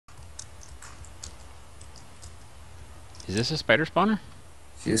Is this a spider spawner?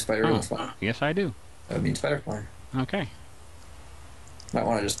 See the spider Oh, spawner? yes I do. That would mean spider spawner. Okay. Might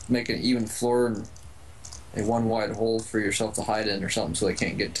want to just make an even floor and a one wide hole for yourself to hide in or something so they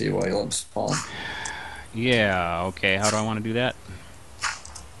can't get to you while you let them spawn. Yeah, okay. How do I want to do that?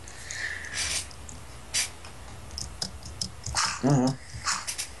 I don't know.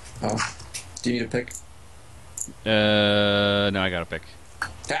 Oh. Do you need a pick? No, I got a pick.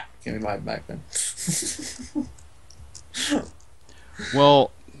 Ah, give me my back then.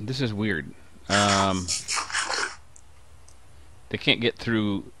 Well, this is weird. They can't get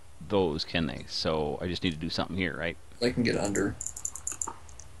through those, can they? So I just need to do something here, right? They can get under.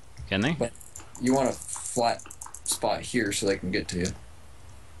 Can they? But you want a flat spot here so they can get to you.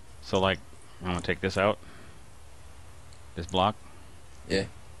 So, like, I'm going to take this out. This block. Yeah.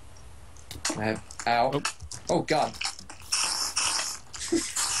 I have... Ow. Oh. Oh, God.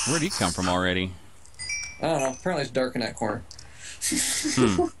 Where'd he come from already? I don't know. Apparently it's dark in that corner.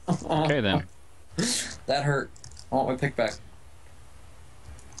 Okay, then. That hurt. I want my pick back.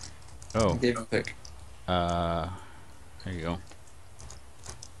 Oh. I gave him a pick. There you go.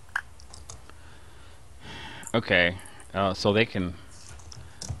 Okay. So they can...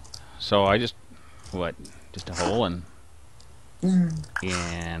 So I just... What? Just a hole and...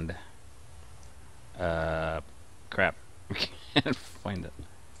 And... Crap. We can't find it.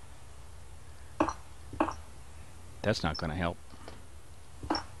 That's not going to help.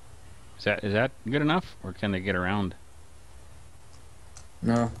 Is that good enough? Or can they get around?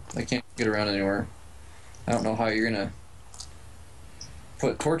 No, they can't get around anywhere. I don't know how you're gonna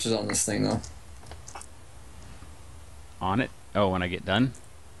put torches on this thing, though. On it? Oh, when I get done?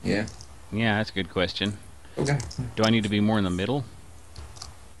 Yeah. Yeah, that's a good question. Okay. Do I need to be more in the middle?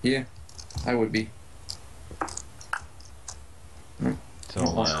 Yeah, I would be. So,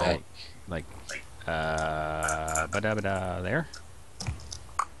 like, ba-da-ba-da, there?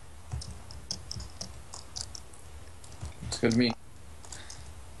 It's good to me.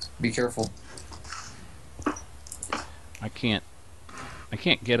 Be careful. I can't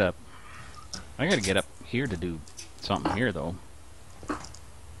get up. I gotta get up here to do something here, though.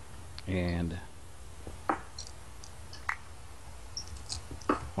 And...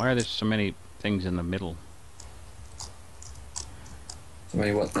 Why are there so many things in the middle? So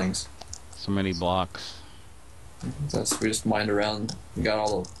many what things? So many blocks. That's we just mined around. We got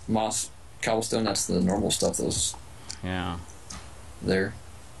all the moss, cobblestone. That's the normal stuff. Those Yeah. there.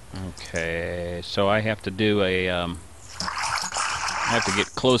 Okay, so I have to do a, I have to get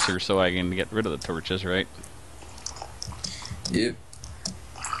closer so I can get rid of the torches, right? Yep.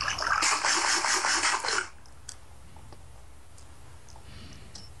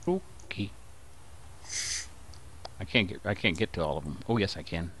 Okay. I can't get to all of them. Oh yes, I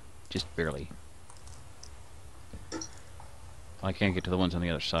can. Just barely. I can't get to the ones on the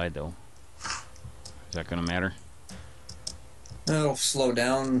other side though. Is that gonna matter? It'll slow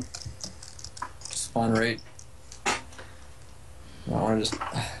down spawn rate. I want to just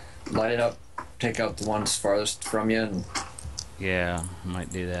light it up, take out the ones farthest from you, and Yeah, I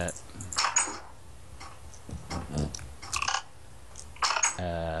might do that.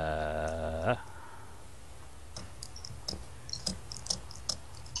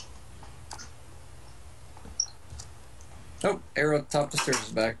 oh, arrow at the top of the stairs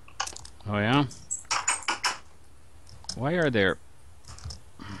is back. Oh yeah? Why are there...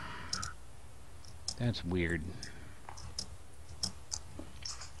 That's weird.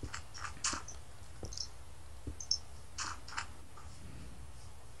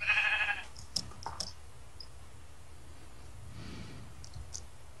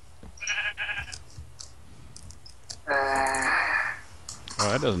 Oh,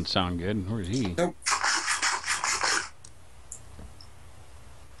 that doesn't sound good. Where's he? Nope.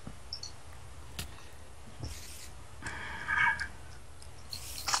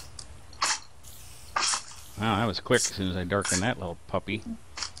 Wow, that was quick as soon as I darkened that little puppy.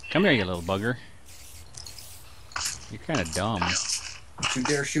 Come here, you little bugger. You're kind of dumb. Don't you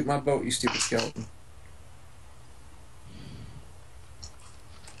dare shoot my boat, you stupid skeleton.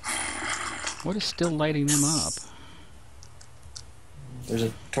 What is still lighting them up? There's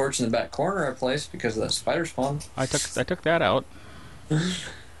a torch in the back corner I placed because of that spider spawn. I took that out.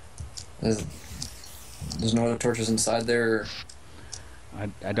 There's no other torches inside there.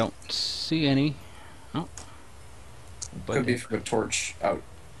 I don't see any. Oh. But Could be from a torch out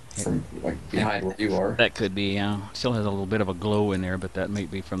from like behind where you are. that could be. Still has a little bit of a glow in there, but that might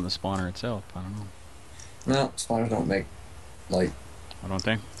be from the spawner itself. I don't know. No, spawners don't make light. I don't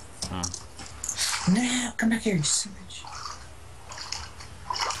think. Oh. No, come back here, you son of a bitch.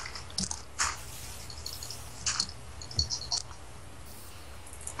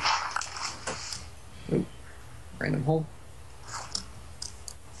 Random hole.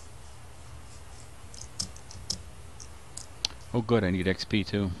 Oh good, I need XP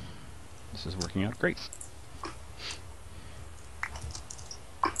too. This is working out great.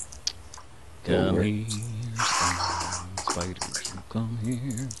 Come here, spiders, come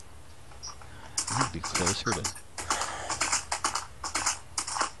here. I need to be closer to...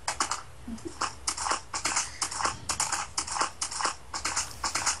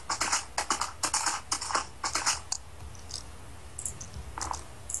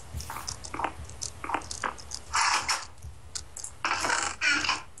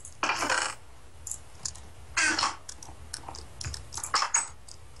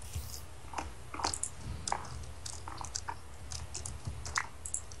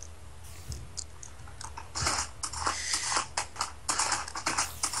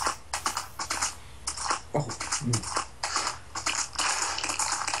 Oh.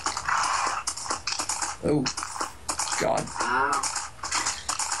 Oh. God.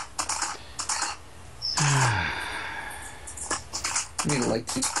 I need to light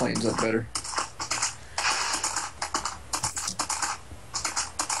these planes up better.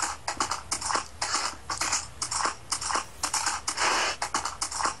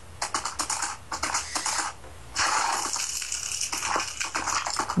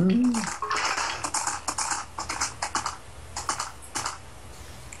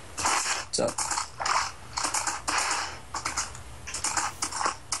 What's up?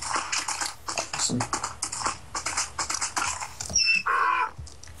 Awesome.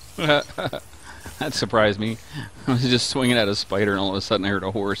 That surprised me. I was just swinging at a spider and all of a sudden I heard a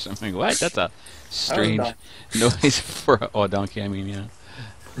horse. I'm like, what? That's a strange noise for a donkey, I mean, yeah.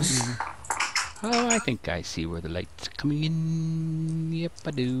 Oh, I think I see where the light's coming in. Yep,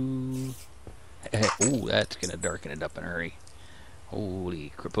 I do. Oh, that's gonna darken it up in a hurry.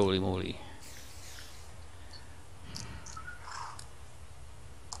 Holy crapoly moly.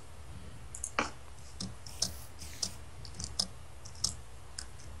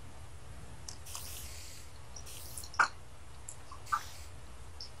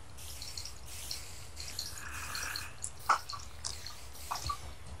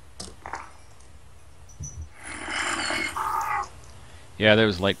 Yeah, there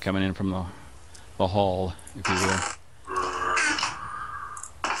was light coming in from the hall, if you will.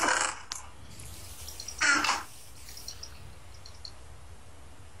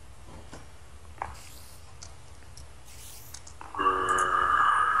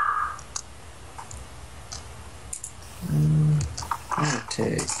 I'm gonna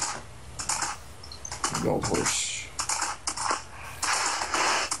take the gold horse.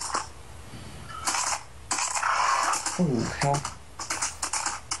 Oh, hell.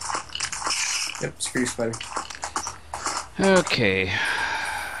 Yep, screw you, spider. Okay.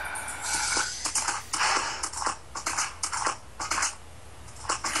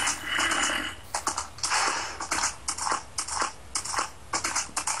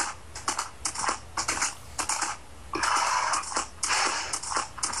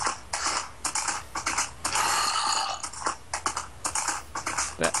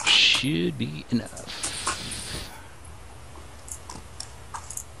 That should be enough.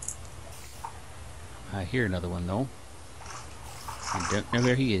 I hear another one though. I don't know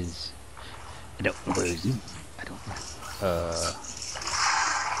where he is. I don't know where he is. I don't know.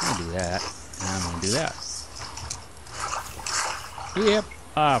 I'm gonna do that. And I'm gonna do that. Yep.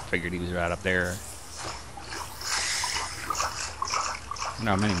 I figured he was right up there. I don't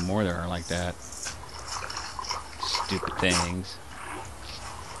know how many more there are like that. Stupid things.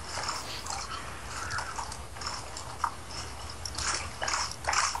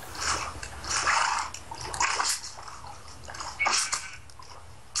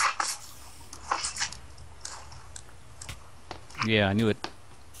 Yeah, I knew it.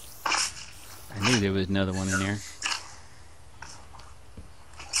 I knew there was another one in there.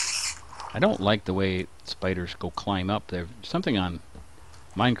 I don't like the way spiders go climb up. There's something on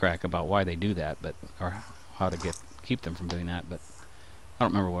Minecraft about why they do that, but or how to keep them from doing that, but I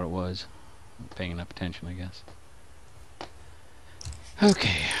don't remember what it was. I'm paying enough attention, I guess.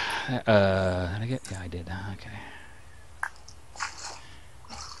 Okay. Did I get? Yeah, I did. Okay.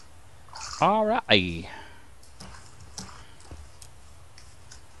 All right.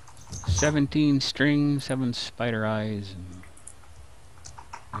 17 string, 7 spider eyes, and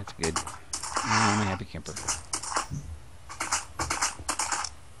that's good. I'm a happy camper.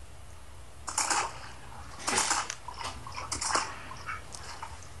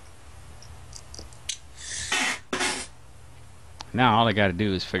 Now all I got to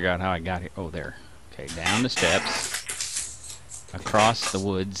do is figure out how I got here. Oh, there. Okay, down the steps, across the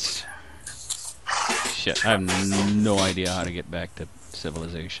woods, shit. I have no idea how to get back to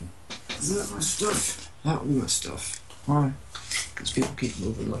civilization. Is that my stuff? That was my stuff. Why? Because people keep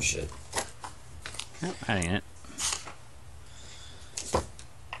moving my shit. Nope, that ain't it.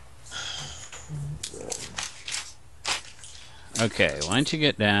 Okay, once you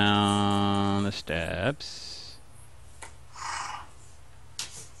get down the steps...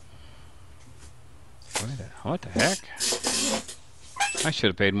 What the heck? I should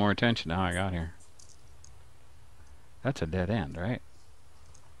have paid more attention to how I got here. That's a dead end, right?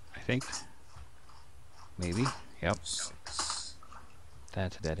 I think. Maybe. Yep.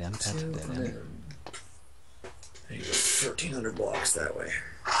 That's a dead end. That's a dead end. There you go. 1,300 blocks that way.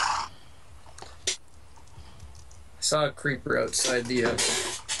 I saw a creeper outside the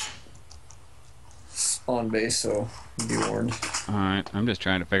spawn base, so be warned. Alright, I'm just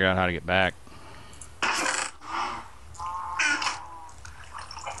trying to figure out how to get back.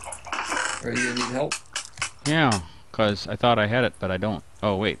 Are you gonna need help? Yeah, because I thought I had it, but I don't.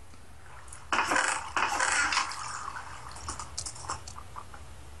 Oh, wait.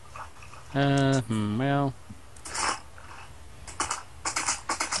 Well.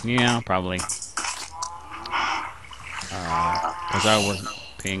 Yeah, probably. Because I wasn't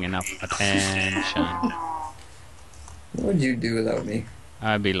paying enough attention. What would you do without me?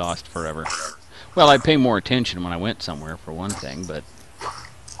 I'd be lost forever. Well, I'd pay more attention when I went somewhere, for one thing, but...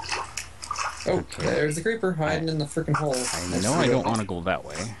 Oh, okay. There's the creeper hiding in the freaking hole. I know I don't want to go that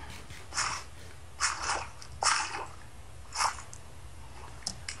way.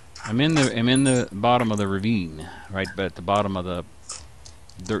 I'm in the bottom of the ravine, right at the bottom of the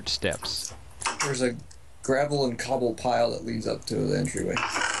dirt steps. There's a gravel and cobble pile that leads up to the entryway.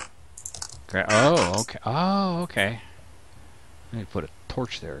 Oh, okay. Oh, okay. I need to put a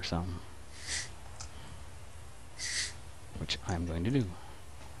torch there or something. Which I'm going to do.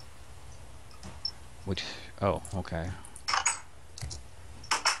 Which, oh, okay.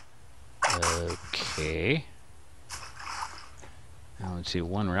 Okay. Now let's see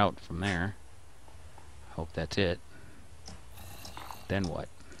one route from there. Hope that's it. Then what?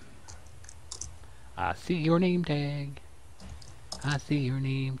 I see your name tag. I see your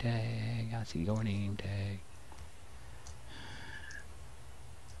name tag. I see your name tag.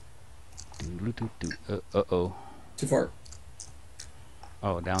 Uh-oh. Too far.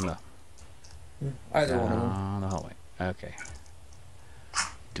 Oh, down the... Either one of them. Down the hallway. Okay.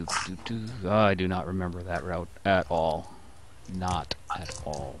 Oh, I do not remember that route at all. Not at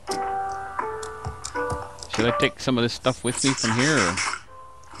all. Should I take some of this stuff with me from here? Or?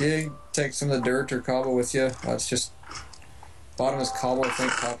 Yeah, take some of the dirt or cobble with you. It's just... Bottom is cobble, I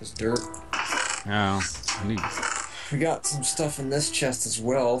think. Top is dirt. Oh, I need... We got some stuff in this chest as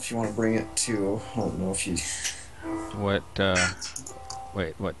well, if you want to bring it to... I don't know if you... What,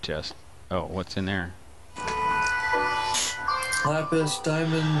 wait, what chest? Oh, what's in there? Lapis,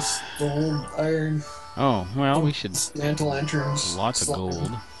 diamonds, gold, iron. Oh, well, we should... Mantle lanterns. Lots of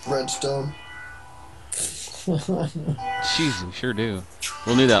gold. Redstone. Jeez, we sure do.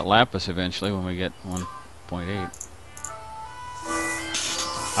 We'll need that lapis eventually when we get 1.8.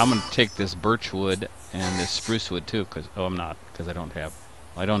 I'm going to take this birch wood and this spruce wood too, because... Oh, I'm not, because I don't have...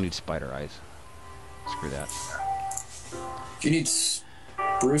 I don't need spider eyes. Screw that. If you need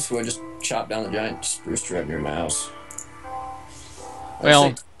spruce wood, just chop down the giant spruce tree right near my house.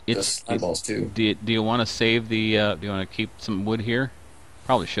 Well, it's... eyeballs too. Do you want to save the... do you want to keep some wood here?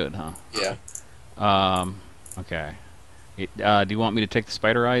 Probably should, huh? Yeah. Okay. Do you want me to take the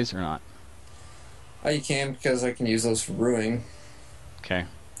spider eyes or not? Oh, you can, because I can use those for brewing. Okay.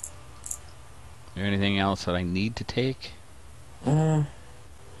 Is there anything else that I need to take? I'd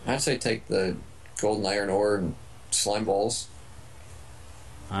say take the gold and iron ore and slime balls.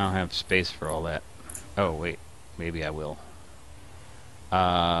 I don't have space for all that. Oh, wait. Maybe I will.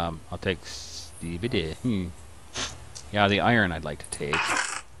 I'll take... Yeah, the iron I'd like to take.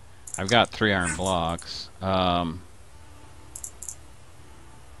 I've got 3 iron blocks. Why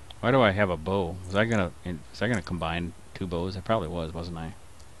do I have a bow? Was I gonna combine 2 bows? I probably was, wasn't I?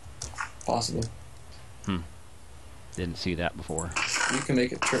 Possibly. Didn't see that before. You can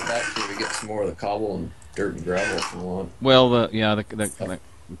make a trip back here to get some more of the cobble and dirt and gravel if you want. Well, the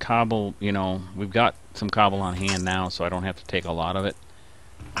cobble, you know, we've got some cobble on hand now, so I don't have to take a lot of it.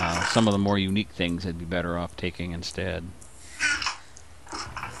 Some of the more unique things I'd be better off taking instead.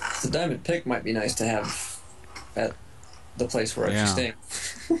 The diamond pick might be nice to have at the place where I'm staying.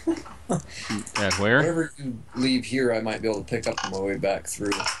 At where? Wherever you leave here, I might be able to pick up on my way back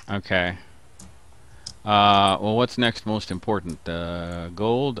through. Okay. Well, what's next most important? The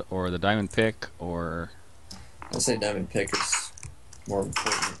gold or the diamond pick or... I'd say diamond pick is more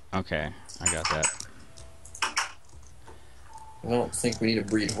important. Okay, I got that. I don't think we need to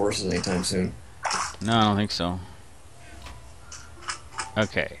breed horses anytime soon. No, I don't think so.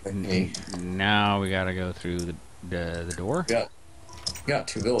 Okay. Okay. Now we gotta go through the door. We got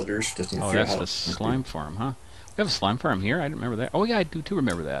 2 villagers. Just need to Oh, figure out that's how the to slime farm, huh? We have a slime farm here? I didn't remember that. Oh, yeah, I do too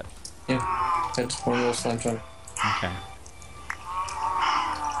remember that. Yeah. That's one little slime chunk. Okay.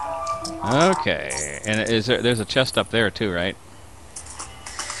 Okay. And there's a chest up there too, right?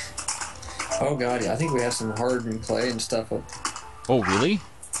 Oh god, yeah. I think we have some hardened clay and stuff up. Oh, really?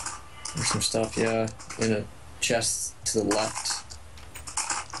 There's some stuff, yeah, in a chest to the left.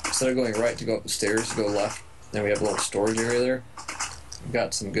 Instead of going right to go up the stairs, to go left. Then we have a little storage area there. We've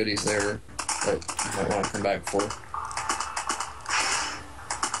got some goodies there that you might want to come back for.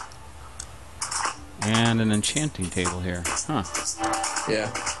 And an enchanting table here. Huh.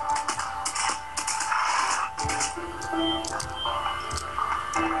 Yeah.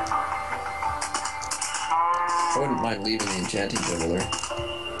 I wouldn't mind leaving the enchanting table there.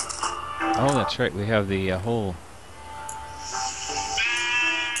 Oh, that's right. We have the whole...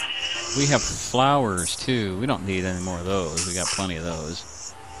 We have flowers, too. We don't need any more of those. We got plenty of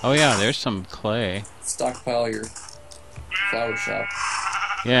those. Oh, yeah, there's some clay. Stockpile your flower shop.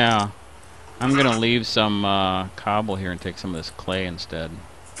 Yeah. I'm going to leave some cobble here and take some of this clay instead.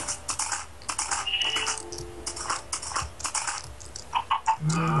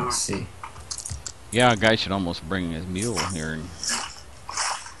 Let's see. Yeah, a guy should almost bring his mule here. And...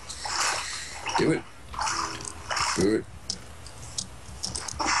 Do it. Do it.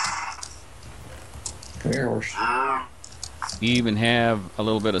 Come here, horse. You even have a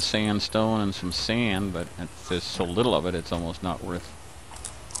little bit of sandstone and some sand, but there's so little of it, it's almost not worth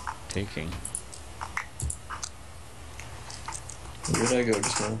taking. Where did I go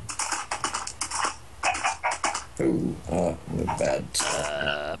just now? Oh, bad.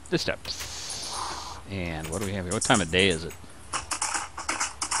 The steps. And what do we have here? What time of day is it?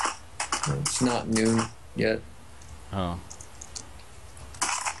 It's not noon yet. Oh.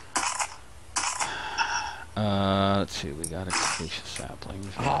 Let's see. We got acacia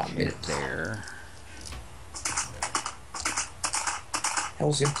saplings right made it. there.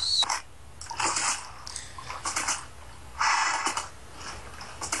 Hells yes.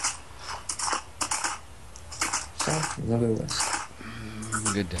 South, another west.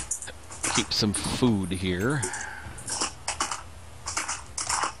 Good to keep some food here.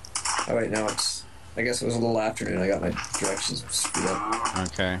 Oh wait, now it's... I guess it was a little afternoon. I got my directions screwed up.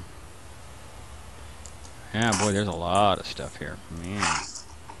 Okay. Yeah, boy, there's a lot of stuff here. Man.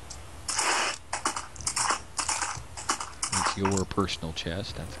 That's your personal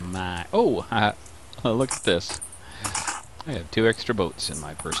chest. That's my... Oh! Look at this. I have 2 extra boats in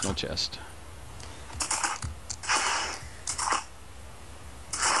my personal chest.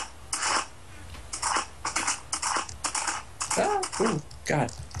 Ah, ooh, God.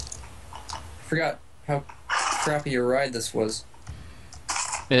 I forgot how crappy a ride this was.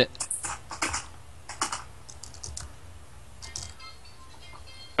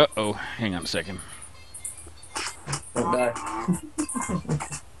 Uh-oh. Hang on a second. Don't die.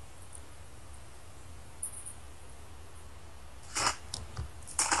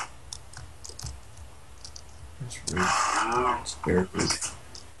 That's rude. It's very rude.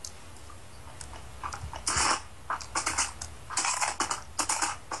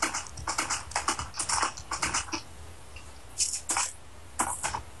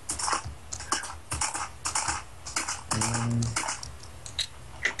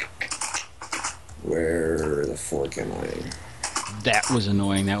 Where the fork am I? That was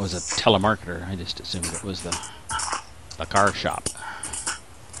annoying. That was a telemarketer. I just assumed it was the car shop.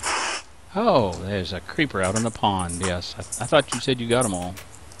 Oh, there's a creeper out in the pond. Yes, I thought you said you got them all.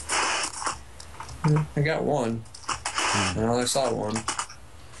 I got one. I only saw one.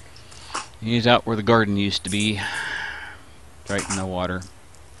 He's out where the garden used to be. Right in the water.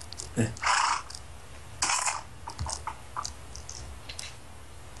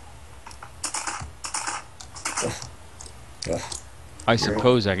 I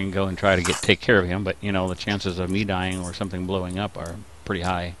suppose I can go and try to take care of him, but you know the chances of me dying or something blowing up are pretty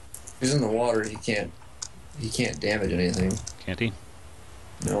high. He's in the water. He can't damage anything. Can't he?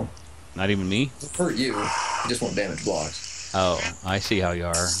 No. Not even me? He'll hurt you. He just won't damage blocks. Oh, I see how you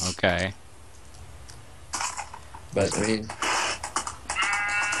are. Okay. But I mean,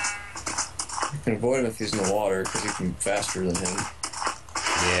 you can avoid him if he's in the water because you can be faster than him.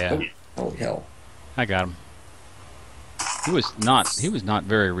 Yeah. Oh hell! I got him. He was not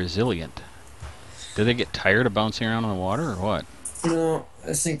very resilient. Did they get tired of bouncing around in the water or what? No,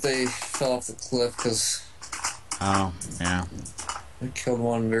 I think they fell off the cliff because... Oh, yeah. I killed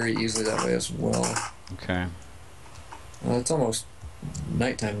one very easily that way as well. Okay. Well, it's almost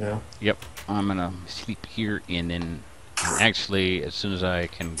nighttime now. Yep, I'm gonna sleep here, and then actually, as soon as I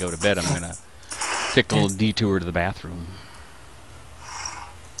can go to bed, I'm gonna take a little detour to the bathroom.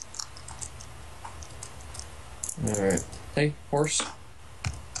 Alright. Hey, horse. Where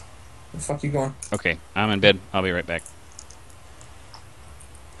the fuck you going? Okay, I'm in bed. I'll be right back.